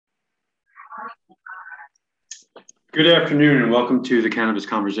Good afternoon and welcome to the Cannabis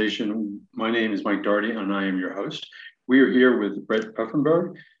Conversation. My name is Mike Doherty and I am your host. We are here with Brett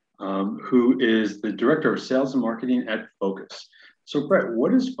Puffenbarger, who is the Director of Sales and Marketing at Focus. So Brett,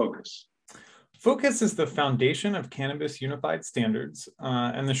 what is Focus? Focus is the foundation of Cannabis Unified Standards.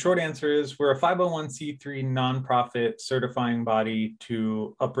 And the short answer is we're a 501c3 nonprofit certifying body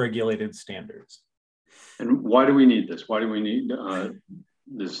to upregulated standards. And why do we need this? Why do we need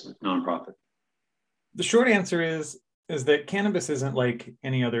this nonprofit? The short answer is that cannabis isn't like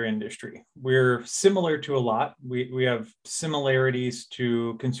any other industry. We're similar to a lot. We have similarities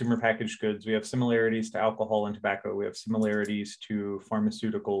to consumer packaged goods. We have similarities to alcohol and tobacco. We have similarities to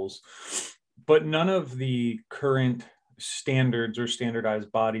pharmaceuticals. But none of the current standards or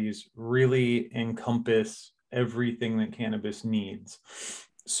standardized bodies really encompass everything that cannabis needs.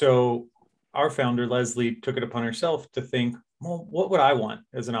 So our founder, Leslie, took it upon herself to think, well, what would I want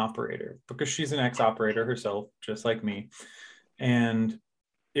as an operator? Because she's an ex-operator herself, just like me. And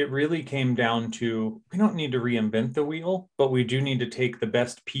it really came down to, we don't need to reinvent the wheel, but we do need to take the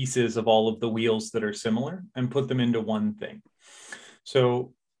best pieces of all of the wheels that are similar and put them into one thing.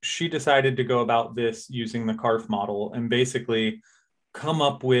 So she decided to go about this using the CARF model and basically come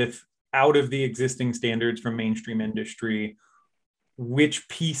up with, out of the existing standards from mainstream industry, which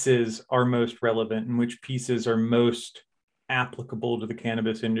pieces are most relevant and which pieces are most applicable to the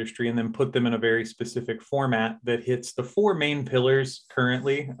cannabis industry, and then put them in a very specific format that hits the four main pillars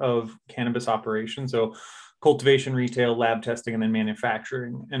currently of cannabis operations. So cultivation, retail, lab testing, and then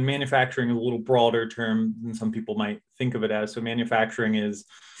manufacturing. And manufacturing is a little broader term than some people might think of it as. So manufacturing is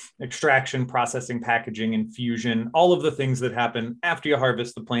extraction, processing, packaging, infusion, all of the things that happen after you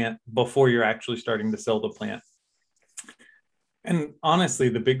harvest the plant before you're actually starting to sell the plant. And honestly,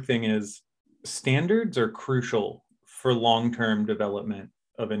 the big thing is standards are crucial for long-term development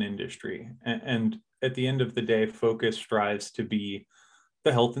of an industry. And at the end of the day, Focus strives to be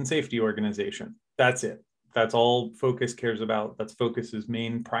the health and safety organization. That's it. That's all Focus cares about. That's Focus's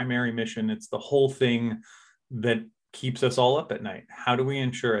main primary mission. It's the whole thing that keeps us all up at night. How do we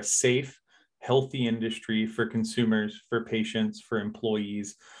ensure a safe, healthy industry for consumers, for patients, for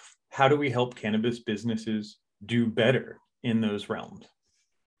employees? How do we help cannabis businesses do better in those realms?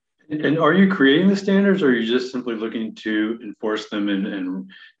 And are you creating the standards, or are you just simply looking to enforce them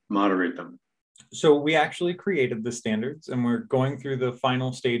and moderate them? So we actually created the standards, and we're going through the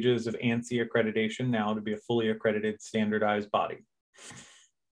final stages of ANSI accreditation now to be a fully accredited standardized body.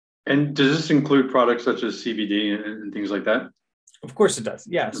 And does this include products such as CBD and things like that? Of course it does.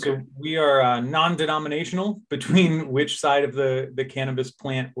 Yeah. Okay. So we are non-denominational between which side of the cannabis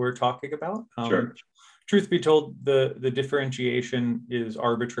plant we're talking about. Sure. Truth be told, the differentiation is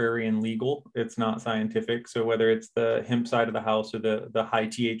arbitrary and legal. It's not scientific. So whether it's the hemp side of the house or the high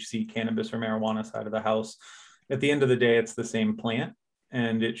THC cannabis or marijuana side of the house, at the end of the day, it's the same plant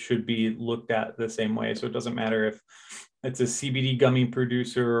and it should be looked at the same way. So it doesn't matter if it's a CBD gummy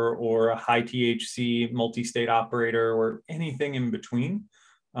producer or a high THC multi-state operator or anything in between.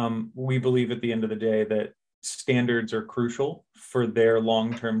 We believe at the end of the day that standards are crucial for their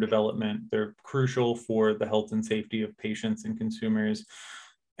long-term development. They're crucial for the health and safety of patients and consumers.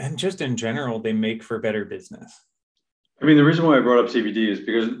 And just in general, they make for better business. I mean, the reason why I brought up CBD is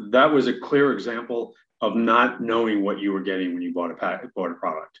because that was a clear example of not knowing what you were getting when you bought a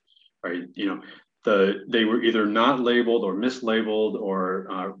product, right? They were either not labeled or mislabeled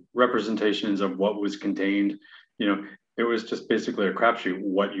or representations of what was contained. It was just basically a crapshoot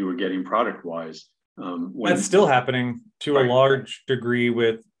what you were getting product-wise. That's still happening to a large degree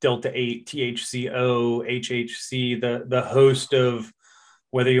with Delta 8, THCO, HHC, the host of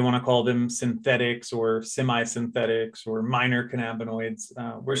whether you want to call them synthetics or semi-synthetics or minor cannabinoids.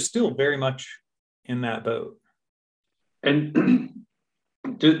 We're still very much in that boat. And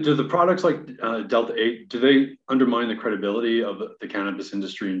do the products like Delta 8, do they undermine the credibility of the cannabis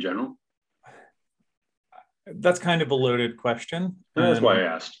industry in general? That's kind of a loaded question. That's why I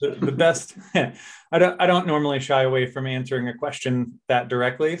asked. The best, I don't normally shy away from answering a question that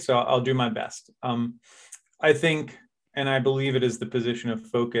directly, so I'll do my best. I think, and I believe it is the position of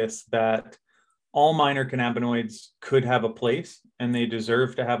Focus, that all minor cannabinoids could have a place and they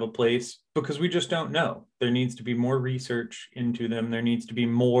deserve to have a place because we just don't know. There needs to be more research into them. There needs to be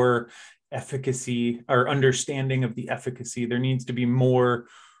more efficacy or understanding of the efficacy. There needs to be more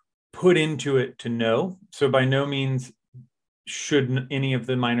put into it to know. So by no means should any of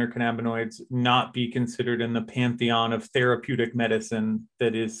the minor cannabinoids not be considered in the pantheon of therapeutic medicine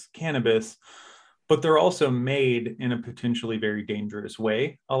that is cannabis, but they're also made in a potentially very dangerous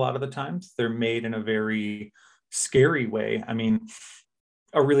way. A lot of the times they're made in a very scary way. I mean,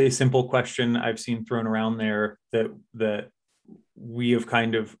 a really simple question I've seen thrown around there that we have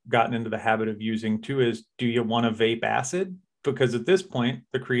kind of gotten into the habit of using too is, do you want to vape acid? Because at this point,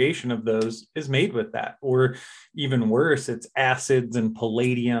 the creation of those is made with that. Or even worse, it's acids and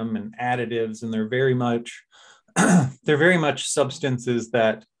palladium and additives, and they're very much they're very much substances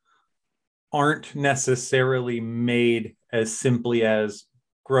that aren't necessarily made as simply as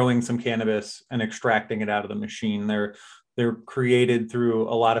growing some cannabis and extracting it out of the machine. They're created through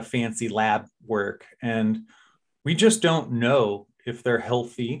a lot of fancy lab work, and we just don't know if they're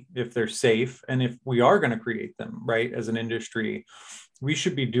healthy, if they're safe, and if we are going to create them, right? As an industry, we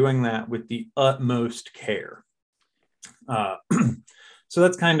should be doing that with the utmost care. Uh, so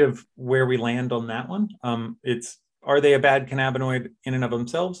that's kind of where we land on that one. It's Are they a bad cannabinoid in and of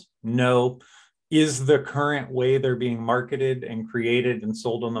themselves? No. Is the current way they're being marketed and created and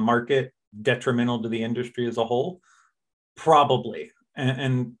sold on the market detrimental to the industry as a whole? Probably.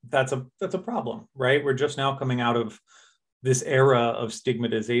 And that's a problem, right? We're just now coming out of this era of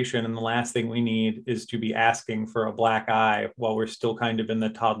stigmatization, and the last thing we need is to be asking for a black eye while we're still kind of in the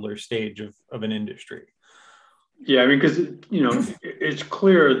toddler stage of an industry. Yeah, I mean, because it's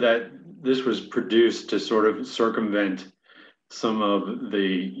clear that this was produced to sort of circumvent some of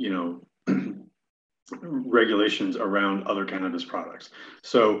the regulations around other cannabis products.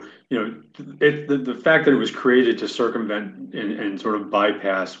 So, the fact that it was created to circumvent and sort of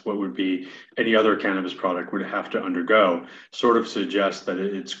bypass what would be any other cannabis product would have to undergo sort of suggests that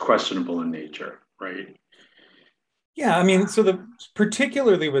it's questionable in nature, right? Yeah, I mean,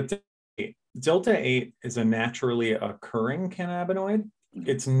 particularly with Delta 8 is a naturally occurring cannabinoid.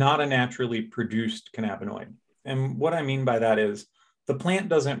 It's not a naturally produced cannabinoid. And what I mean by that is the plant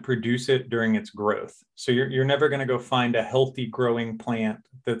doesn't produce it during its growth. So you're never going to go find a healthy growing plant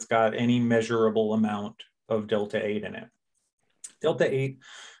that's got any measurable amount of Delta 8 in it. Delta 8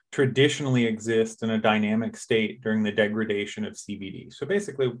 traditionally exists in a dynamic state during the degradation of CBD. So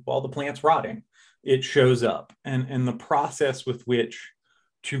basically, while the plant's rotting, it shows up. And the process with which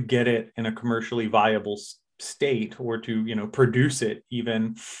to get it in a commercially viable state, or to produce it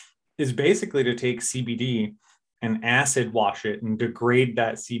even, is basically to take CBD and acid wash it and degrade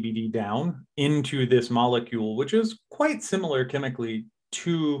that CBD down into this molecule, which is quite similar chemically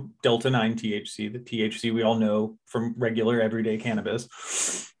to Delta 9 THC, the THC we all know from regular everyday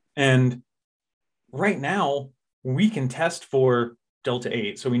cannabis. And right now, we can test for Delta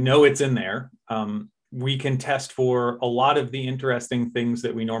 8. So we know it's in there. We can test for a lot of the interesting things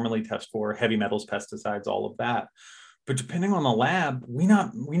that we normally test for, heavy metals, pesticides, all of that. But depending on the lab, we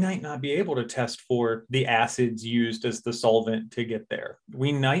might not be able to test for the acids used as the solvent to get there.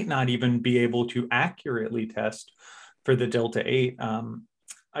 We might not even be able to accurately test for the Delta 8.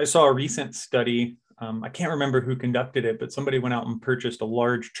 I saw a recent study. I can't remember who conducted it, but somebody went out and purchased a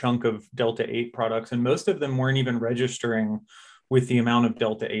large chunk of Delta 8 products, and most of them weren't even registering with the amount of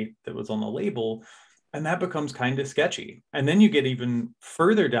Delta 8 that was on the label. And that becomes kind of sketchy. And then you get even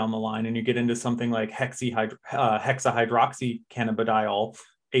further down the line and you get into something like hexahydroxy cannabidiol,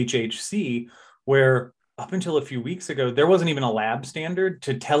 HHC, where up until a few weeks ago, there wasn't even a lab standard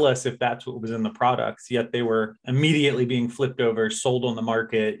to tell us if that's what was in the products, yet they were immediately being flipped over, sold on the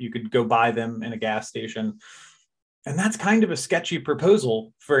market. You could go buy them in a gas station. And that's kind of a sketchy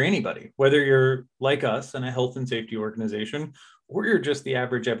proposal for anybody, whether you're like us in a health and safety organization or you're just the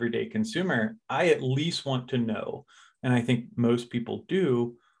average everyday consumer. I at least want to know, and I think most people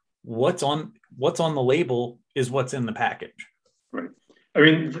do, what's on the label is what's in the package. Right. I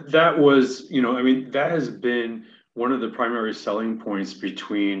mean, that has been one of the primary selling points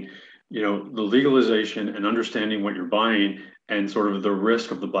between, the legalization and understanding what you're buying and sort of the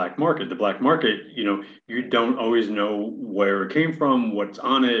risk of the black market. The black market, you don't always know where it came from, what's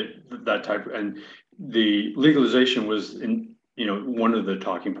on it, that type. And the legalization was one of the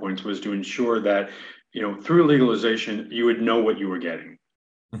talking points was to ensure that, through legalization, you would know what you were getting.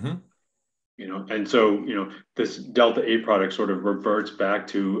 Mm-hmm. And so, this Delta 8 product sort of reverts back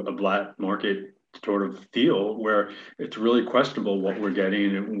to a black market sort of feel where it's really questionable what we're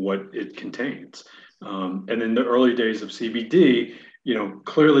getting and what it contains. And in the early days of CBD,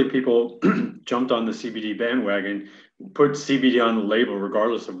 clearly people jumped on the CBD bandwagon, put CBD on the label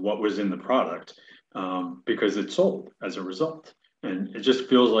regardless of what was in the product, because it sold as a result. And it just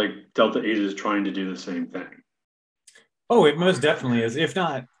feels like Delta 8 is trying to do the same thing. Oh, it most definitely is, if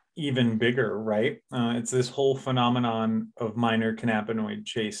not even bigger, right? It's this whole phenomenon of minor cannabinoid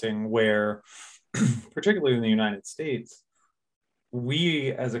chasing where, particularly in the United States,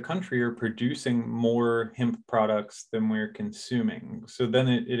 we as a country are producing more hemp products than we're consuming. So then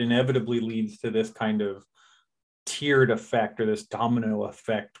it inevitably leads to this kind of tiered effect or this domino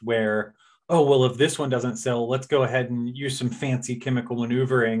effect where, oh, well, if this one doesn't sell, let's go ahead and use some fancy chemical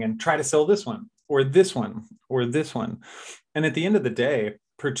maneuvering and try to sell this one or this one or this one. And at the end of the day,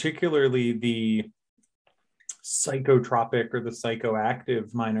 particularly the psychotropic or the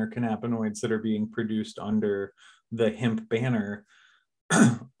psychoactive minor cannabinoids that are being produced under the hemp banner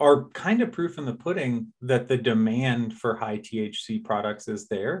are kind of proof in the pudding that the demand for high THC products is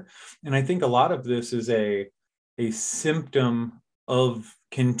there. And I think a lot of this is a symptom of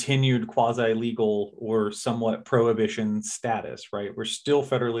continued quasi-legal or somewhat prohibition status, right? We're still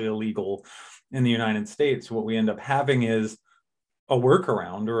federally illegal in the United States. What we end up having is a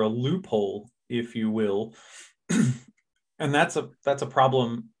workaround or a loophole, if you will. And that's a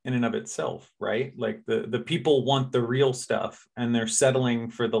problem in and of itself, right? Like the people want the real stuff and they're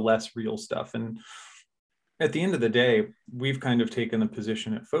settling for the less real stuff. And at the end of the day, we've kind of taken the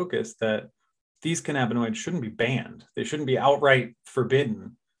position at Focus that these cannabinoids shouldn't be banned. They shouldn't be outright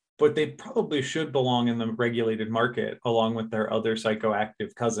forbidden, but they probably should belong in the regulated market along with their other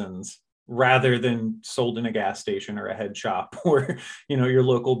psychoactive cousins, rather than sold in a gas station or a head shop or, your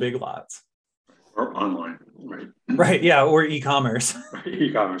local Big Lots. Or online, right? Right, yeah, or e-commerce.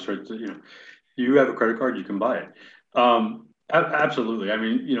 E-commerce, right? So, you have a credit card, you can buy it. Absolutely. I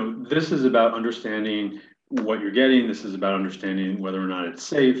mean, this is about understanding what you're getting. This is about understanding whether or not it's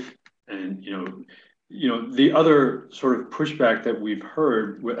safe. And, the other sort of pushback that we've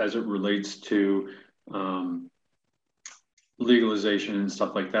heard as it relates to legalization and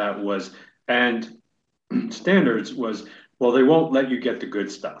stuff like that and standards was, well, they won't let you get the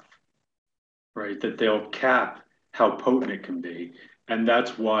good stuff, right? That they'll cap how potent it can be. And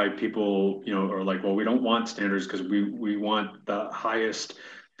that's why people, are like, well, we don't want standards because we want the highest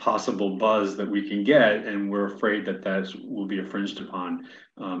possible buzz that we can get. And we're afraid that will be infringed upon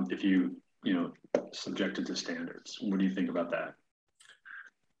if you subject it to standards. What do you think about that?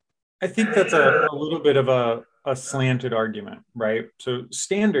 I think that's a little bit of a slanted argument, right? So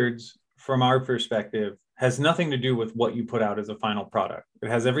standards, from our perspective, has nothing to do with what you put out as a final product. It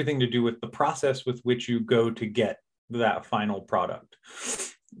has everything to do with the process with which you go to get that final product.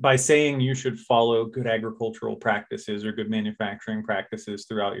 By saying you should follow good agricultural practices or good manufacturing practices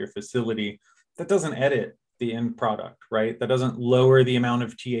throughout your facility, that doesn't edit the end product, right? That doesn't lower the amount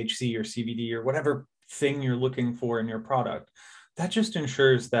of THC or CBD or whatever thing you're looking for in your product. That just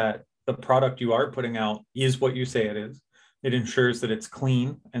ensures that the product you are putting out is what you say it is. It ensures that it's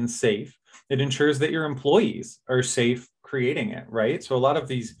clean and safe. It ensures that your employees are safe creating it, right? So a lot of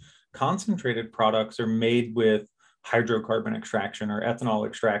these concentrated products are made with hydrocarbon extraction or ethanol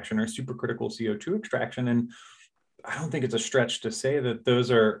extraction or supercritical CO2 extraction. And I don't think it's a stretch to say that those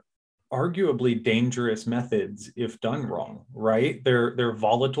are arguably dangerous methods if done wrong, right? They're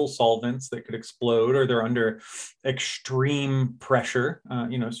volatile solvents that could explode, or they're under extreme pressure,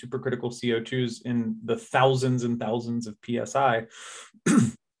 supercritical CO2s in the thousands and thousands of PSI.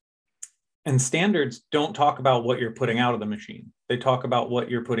 And standards don't talk about what you're putting out of the machine. They talk about what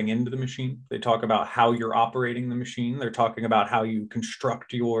you're putting into the machine. They talk about how you're operating the machine. They're talking about how you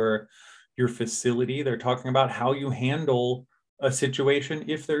construct your facility. They're talking about how you handle a situation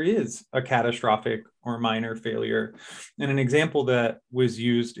if there is a catastrophic or minor failure. And an example that was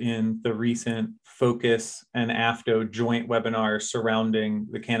used in the recent Focus and AFTO joint webinar surrounding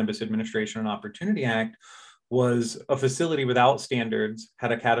the Cannabis Administration and Opportunity Act was a facility without standards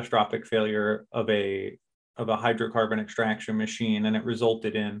had a catastrophic failure of a hydrocarbon extraction machine, and it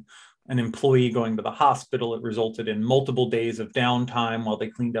resulted in an employee going to the hospital. It resulted in multiple days of downtime while they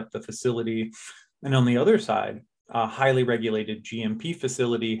cleaned up the facility. And on the other side, a highly regulated GMP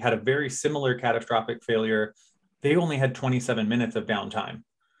facility had a very similar catastrophic failure. They only had 27 minutes of downtime,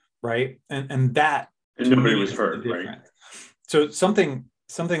 right? And that, and nobody was hurt, right? So something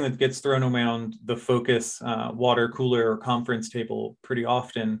that gets thrown around the Focus water cooler or conference table pretty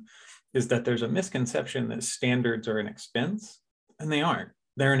often is that there's a misconception that standards are an expense, and they aren't.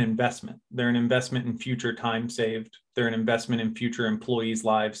 They're an investment. They're an investment in future time saved. They're an investment in future employees'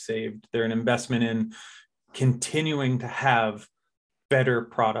 lives saved. They're an investment in continuing to have better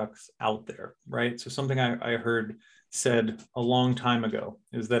products out there, right? So something I heard said a long time ago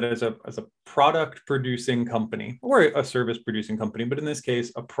is that as a product producing company or a service producing company, but in this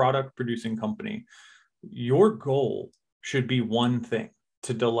case, a product producing company, your goal should be one thing: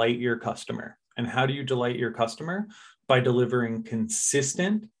 to delight your customer. And how do you delight your customer? By delivering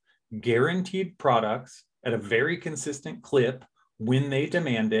consistent, guaranteed products at a very consistent clip when they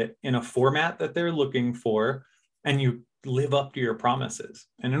demand it in a format that they're looking for, and you live up to your promises.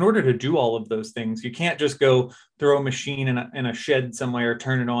 And in order to do all of those things, you can't just go throw a machine in a shed somewhere,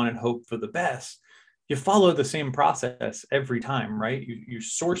 turn it on and hope for the best. you follow the same process every time, right? You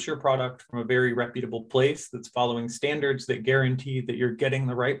source your product from a very reputable place that's following standards that guarantee that you're getting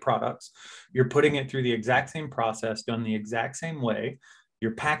the right products. You're putting it through the exact same process, done the exact same way.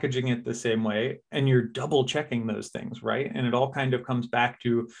 You're packaging it the same way, and you're double checking those things, right? And it all kind of comes back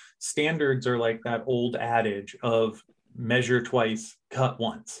to standards are like that old adage of measure twice, cut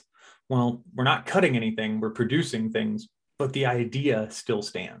once. Well, we're not cutting anything, we're producing things, but the idea still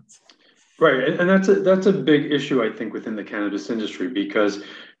stands. Right, and that's a big issue, I think, within the cannabis industry because,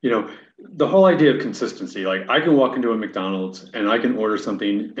 the whole idea of consistency. Like, I can walk into a McDonald's and I can order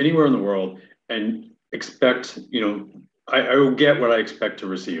something anywhere in the world and expect, I will get what I expect to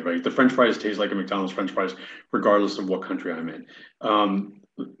receive. Right, the French fries taste like a McDonald's French fries, regardless of what country I'm in.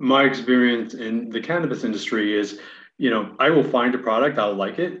 My experience in the cannabis industry is, I will find a product, I'll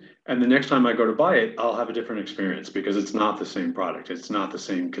like it, and the next time I go to buy it, I'll have a different experience because it's not the same product. It's not the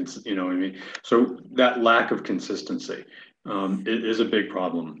same, you know what I mean? So that lack of consistency is a big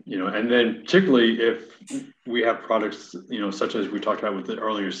problem, and then particularly if we have products, such as we talked about with the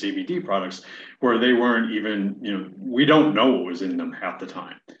earlier CBD products, where they weren't even, we don't know what was in them half the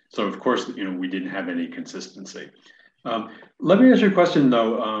time. So of course, we didn't have any consistency. Let me ask you a question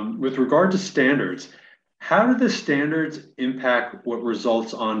though, with regard to standards. How do the standards impact what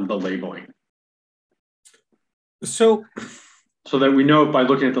results on the labeling? So, So that we know by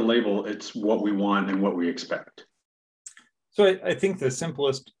looking at the label, it's what we want and what we expect. I think the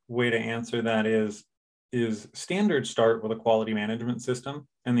simplest way to answer that is standards start with a quality management system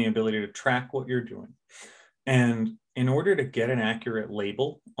and the ability to track what you're doing. And in order to get an accurate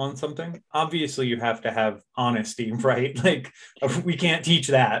label on something, obviously you have to have honesty, right? Like, we can't teach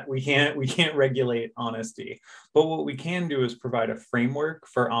that. We can't regulate honesty. But what we can do is provide a framework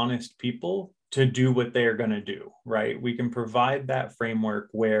for honest people to do what they're going to do, right? We can provide that framework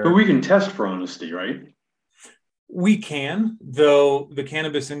where But we can test for honesty, right? we can, though the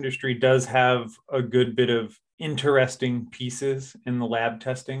cannabis industry does have a good bit of interesting pieces in the lab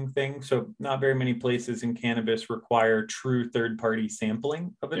testing thing. So not very many places in cannabis require true third-party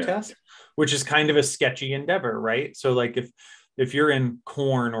sampling of a test, which is kind of a sketchy endeavor, right? So like if you're in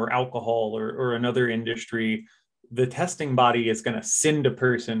corn or alcohol or another industry, the testing body is going to send a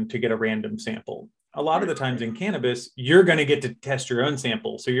person to get a random sample. A lot of the times in cannabis, you're going to get to test your own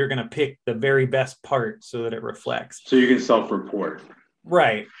sample. So you're going to pick the very best part so that it reflects. So you can self-report.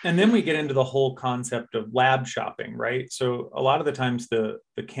 Right. And then we get into the whole concept of lab shopping, right? So a lot of the times the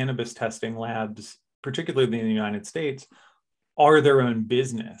cannabis testing labs, particularly in the United States, are their own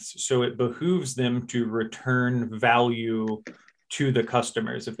business. So it behooves them to return value to the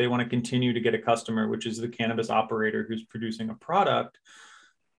customers. If they want to continue to get a customer, which is the cannabis operator who's producing a product,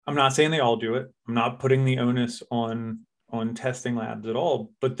 I'm not saying they all do it. I'm not putting the onus on testing labs at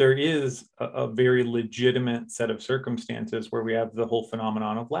all, but there is a very legitimate set of circumstances where we have the whole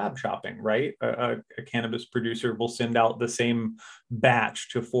phenomenon of lab shopping, right? A cannabis producer will send out the same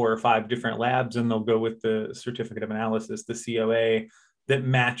batch to 4 or 5 different labs, and they'll go with the certificate of analysis, the COA, that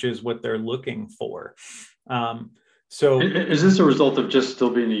matches what they're looking for. So is this a result of just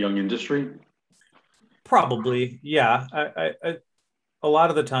still being a young industry? Probably, yeah. A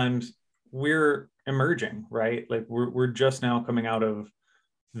lot of the times we're emerging, right? Like we're just now coming out of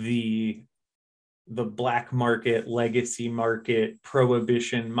the black market, legacy market,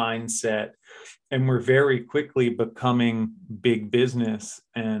 prohibition mindset, and we're very quickly becoming big business.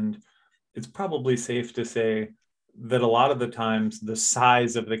 And it's probably safe to say that a lot of the times the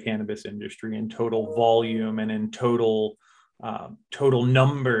size of the cannabis industry in total volume and in total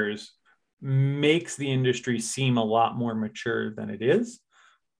numbers makes the industry seem a lot more mature than it is.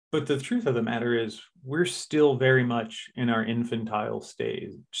 But the truth of the matter is we're still very much in our infantile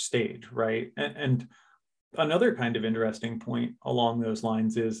stage, right? And another kind of interesting point along those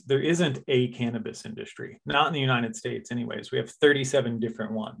lines is there isn't a cannabis industry, not in the United States anyways. We have 37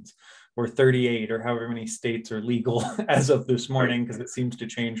 different ones, or 38, or however many states are legal as of this morning, because it seems to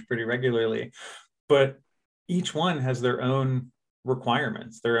change pretty regularly. But each one has their own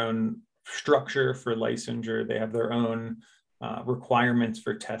requirements, their own structure for licensure. They have their own requirements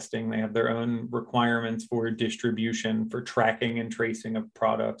for testing. They have their own requirements for distribution, for tracking and tracing of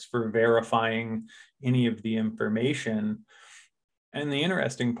products, for verifying any of the information. And the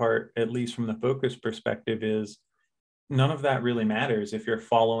interesting part, at least from the focus perspective, is none of that really matters if you're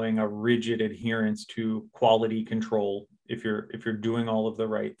following a rigid adherence to quality control, if you're doing all of the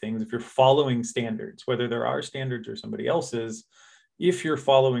right things, if you're following standards, whether there are standards or somebody else's. If you're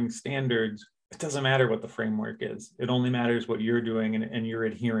following standards, it doesn't matter what the framework is. It only matters what you're doing and your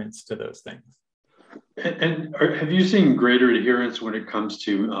adherence to those things. And have you seen greater adherence when it comes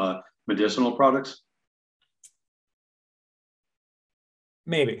to medicinal products?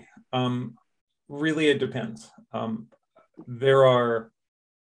 Maybe. Really, it depends. There are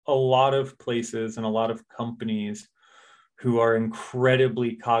a lot of places and a lot of companies who are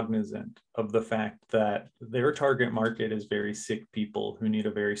incredibly cognizant of the fact that their target market is very sick people who need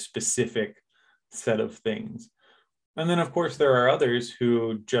a very specific set of things. And then, of course, there are others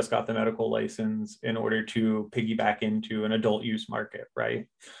who just got the medical license in order to piggyback into an adult use market, right?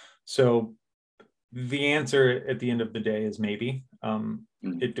 So the answer at the end of the day is maybe.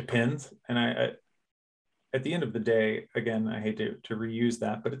 It depends. And at the end of the day, again, I hate to reuse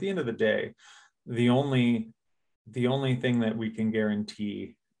that, but at the end of the day, the only thing that we can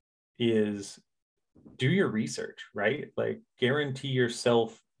guarantee is do your research, right? Like guarantee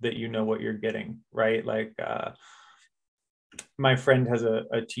yourself that you know what you're getting, right? Like my friend has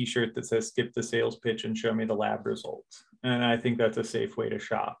a t-shirt that says skip the sales pitch and show me the lab results. And I think that's a safe way to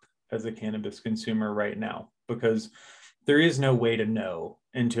shop as a cannabis consumer right now, because there is no way to know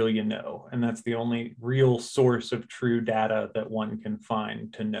until you know. And that's the only real source of true data that one can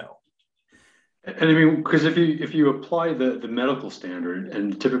find to know. And I mean, because if you apply the medical standard,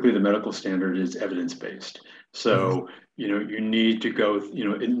 and typically the medical standard is evidence based, so you need to go,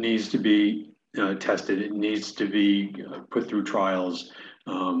 it needs to be tested, it needs to be put through trials.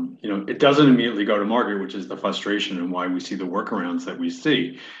 It doesn't immediately go to market, which is the frustration and why we see the workarounds that we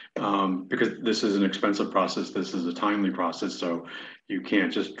see, because this is an expensive process, this is a timely process, so you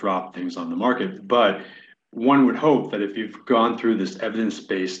can't just drop things on the market. But one would hope that if you've gone through this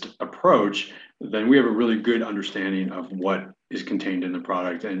evidence-based approach, then we have a really good understanding of what is contained in the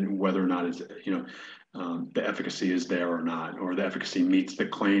product and whether or not it's, the efficacy is there or not, or the efficacy meets the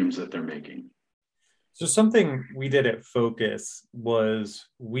claims that they're making. So something we did at Focus was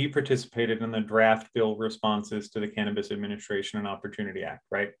we participated in the draft bill responses to the Cannabis Administration and Opportunity Act,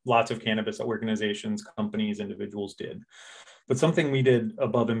 right? Lots of cannabis organizations, companies, individuals did. But something we did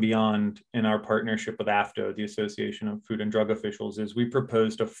above and beyond in our partnership with AFDO, the Association of Food and Drug Officials, is we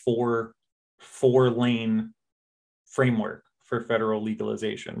proposed a four-lane framework for federal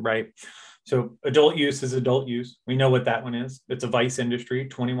legalization, right? So adult use is adult use. We know what that one is. It's a vice industry,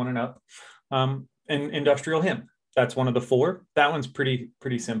 21 and up. And industrial hemp, that's one of the four. That one's pretty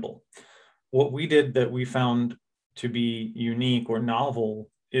simple. What we did that we found to be unique or novel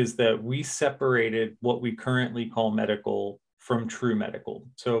is that we separated what we currently call medical from true medical.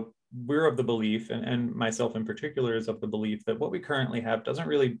 So we're of the belief, and myself in particular is of the belief, that what we currently have doesn't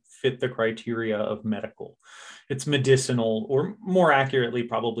really fit the criteria of medical. It's medicinal, or more accurately,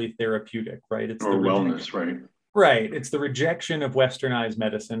 probably therapeutic, right? It's or wellness, right? Right. It's the rejection of westernized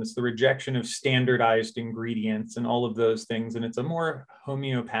medicine. It's the rejection of standardized ingredients and all of those things. And it's a more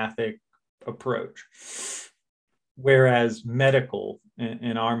homeopathic approach. Whereas medical,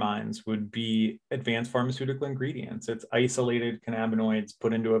 in our minds, would be advanced pharmaceutical ingredients. It's isolated cannabinoids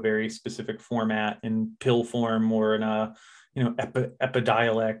put into a very specific format in pill form or in a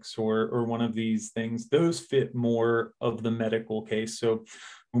Epidiolex or one of these things. Those fit more of the medical case. So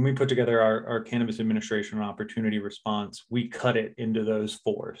when we put together our Cannabis Administration and Opportunity response, we cut it into those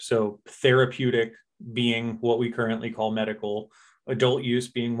four. So therapeutic being what we currently call medical, adult use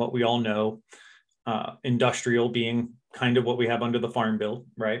being what we all know, industrial being kind of what we have under the Farm Bill,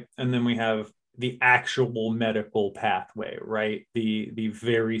 right? And then we have the actual medical pathway, right? The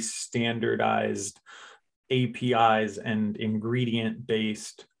very standardized APIs and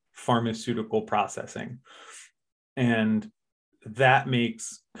ingredient-based pharmaceutical processing. And that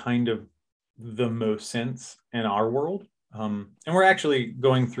makes kind of the most sense in our world. And we're actually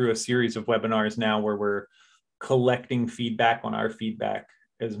going through a series of webinars now where we're collecting feedback on our feedback,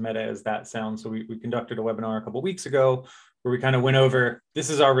 as meta as that sounds. So we conducted a webinar a couple of weeks ago where we kind of went over, this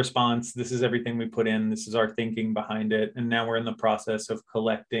is our response, this is everything we put in, this is our thinking behind it. And now we're in the process of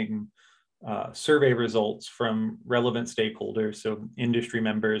collecting survey results from relevant stakeholders, so industry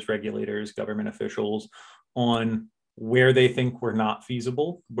members, regulators, government officials, on where they think we're not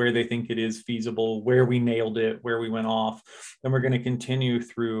feasible, where they think it is feasible, where we nailed it, where we went off. Then we're going to continue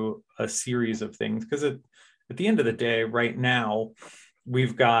through a series of things, because at the end of the day, right now,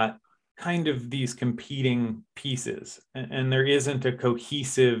 we've got kind of these competing pieces, and there isn't a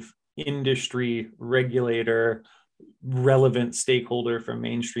cohesive industry regulator, relevant stakeholder from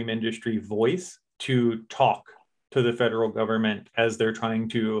mainstream industry voice to talk to the federal government as they're trying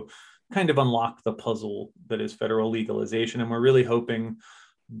to kind of unlock the puzzle that is federal legalization. And we're really hoping,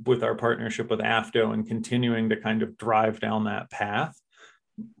 with our partnership with AFDO and continuing to kind of drive down that path,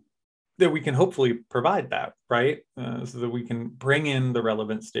 that we can hopefully provide that, right? So that we can bring in the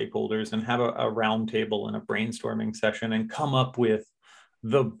relevant stakeholders and have a roundtable and a brainstorming session and come up with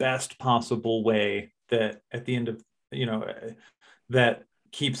the best possible way that at the end of, that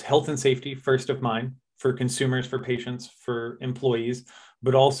keeps health and safety first of mind for consumers, for patients, for employees,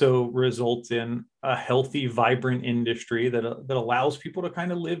 but also results in a healthy, vibrant industry that allows people to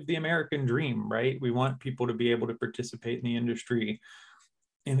kind of live the American dream, right? We want people to be able to participate in the industry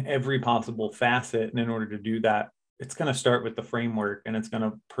in every possible facet. And in order to do that, it's going to start with the framework and it's going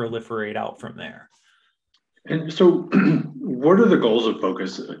to proliferate out from there. And so what are the goals of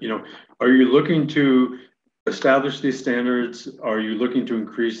Focus? Are you looking to establish these standards? Are you looking to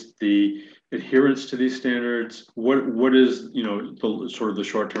increase the adherence to these standards? What is, the sort of the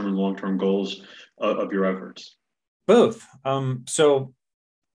short-term and long-term goals of your efforts? Both. So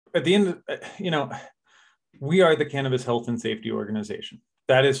at the end, we are the Cannabis Health and Safety Organization.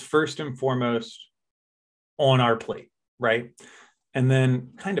 That is first and foremost on our plate, right? And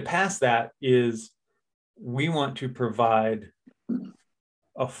then kind of past that is we want to provide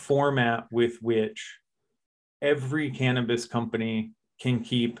a format with which every cannabis company can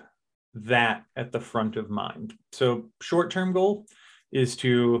keep that at the front of mind. So short-term goal is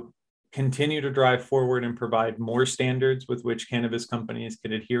to continue to drive forward and provide more standards with which cannabis companies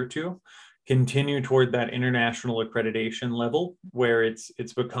can adhere to, continue toward that international accreditation level where it's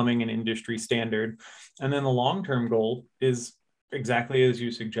becoming an industry standard. And then the long-term goal is exactly as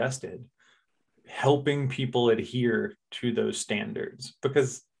you suggested, helping people adhere to those standards,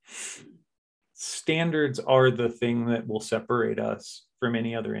 because standards are the thing that will separate us from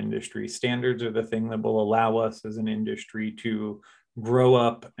any other industry. Standards are the thing that will allow us as an industry to grow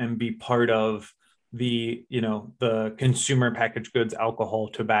up and be part of the consumer packaged goods, alcohol,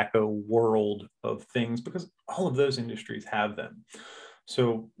 tobacco world of things, because all of those industries have them.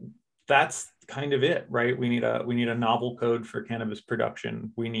 So that's kind of it, right? We need a novel code for cannabis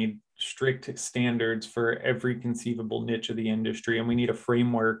production. We need strict standards for every conceivable niche of the industry, and we need a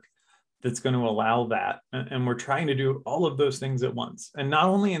framework that's going to allow that. And we're trying to do all of those things at once. And not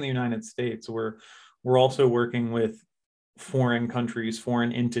only in the United States, we're also working with foreign countries,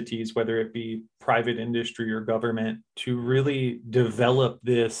 foreign entities, whether it be private industry or government, to really develop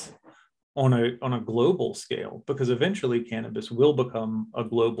this on a global scale, because eventually cannabis will become a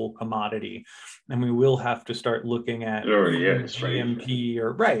global commodity, and we will have to start looking at GMP, right?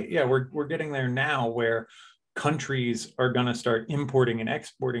 Or right, yeah, we're getting there now where countries are going to start importing and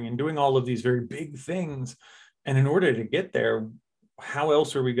exporting and doing all of these very big things. And in order to get there, how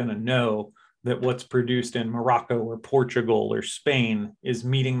else are we going to know that what's produced in Morocco or Portugal or Spain is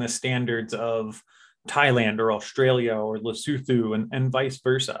meeting the standards of Thailand or Australia or Lesotho, and vice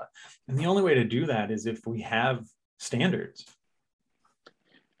versa? And the only way to do that is if we have standards.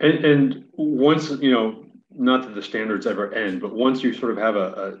 And once, not that the standards ever end, but once you sort of have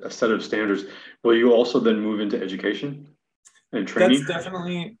a set of standards, will you also then move into education and training?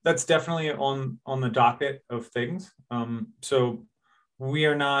 That's definitely on the docket of things. So we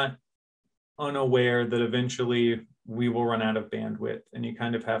are not unaware that eventually we will run out of bandwidth, and you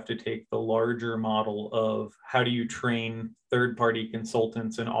kind of have to take the larger model of how do you train third-party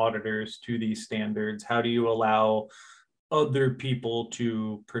consultants and auditors to these standards? How do you allow other people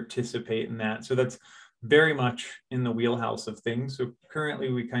to participate in that? So that's very much in the wheelhouse of things. So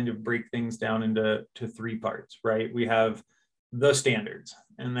currently we kind of break things down into three parts, right? We have the standards,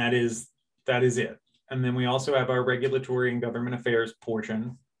 and that is it. And then we also have our regulatory and government affairs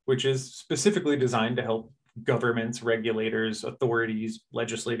portion, which is specifically designed to help governments, regulators, authorities,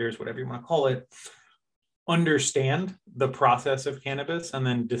 legislators, whatever you want to call it, understand the process of cannabis and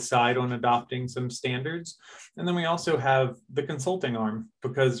then decide on adopting some standards. And then we also have the consulting arm,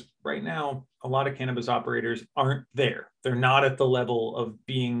 because right now a lot of cannabis operators aren't there. They're not at the level of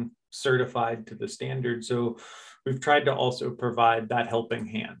being certified to the standard. So we've tried to also provide that helping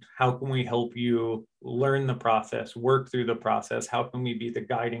hand. How can we help you learn the process, work through the process? How can we be the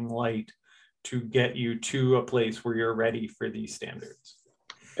guiding light to get you to a place where you're ready for these standards?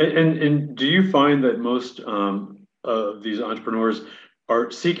 And do you find that most of these entrepreneurs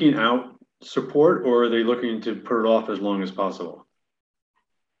are seeking out support, or are they looking to put it off as long as possible?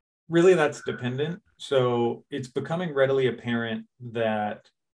 Really, that's dependent. So it's becoming readily apparent that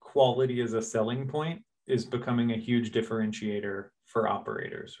quality as a selling point is becoming a huge differentiator for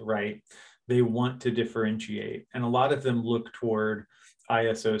operators, right? They want to differentiate. And a lot of them look toward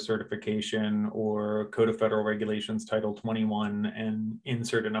ISO certification or Code of Federal Regulations Title 21 and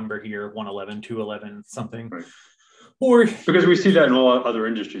insert a number here, 111, 211, something. Right. Or because we see that in all other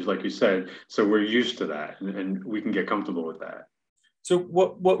industries, like you said, so we're used to that, and we can get comfortable with that. So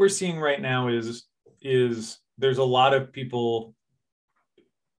what we're seeing right now is there's a lot of people,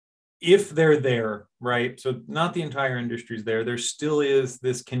 if they're there, right? So not the entire industry is there. There still is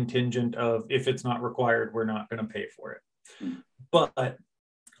this contingent of, if it's not required, we're not going to pay for it. But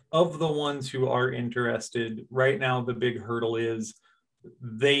of the ones who are interested, right now the big hurdle is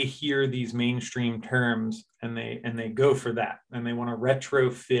they hear these mainstream terms and they go for that, and they want to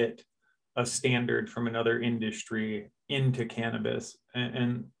retrofit a standard from another industry into cannabis.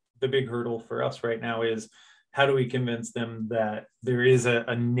 And the big hurdle for us right now is, how do we convince them that there is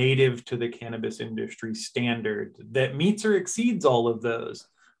a native to the cannabis industry standard that meets or exceeds all of those,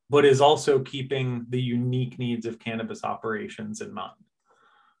 but is also keeping the unique needs of cannabis operations in mind?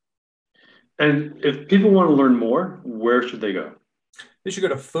 And if people want to learn more, where should they go? They should go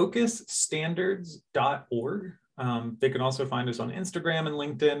to focusstandards.org. They can also find us on Instagram and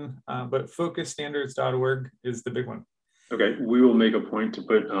LinkedIn, but focusstandards.org is the big one. Okay, we will make a point to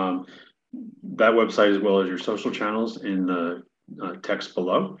put that website as well as your social channels in the text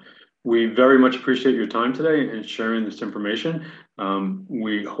below. We very much appreciate your time today and sharing this information.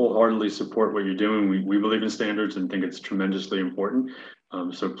 We wholeheartedly support what you're doing. We believe in standards and think it's tremendously important.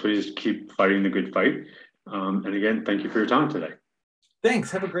 So please keep fighting the good fight. And again, thank you for your time today.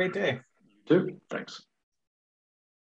 Thanks. Have a great day. You too. Thanks.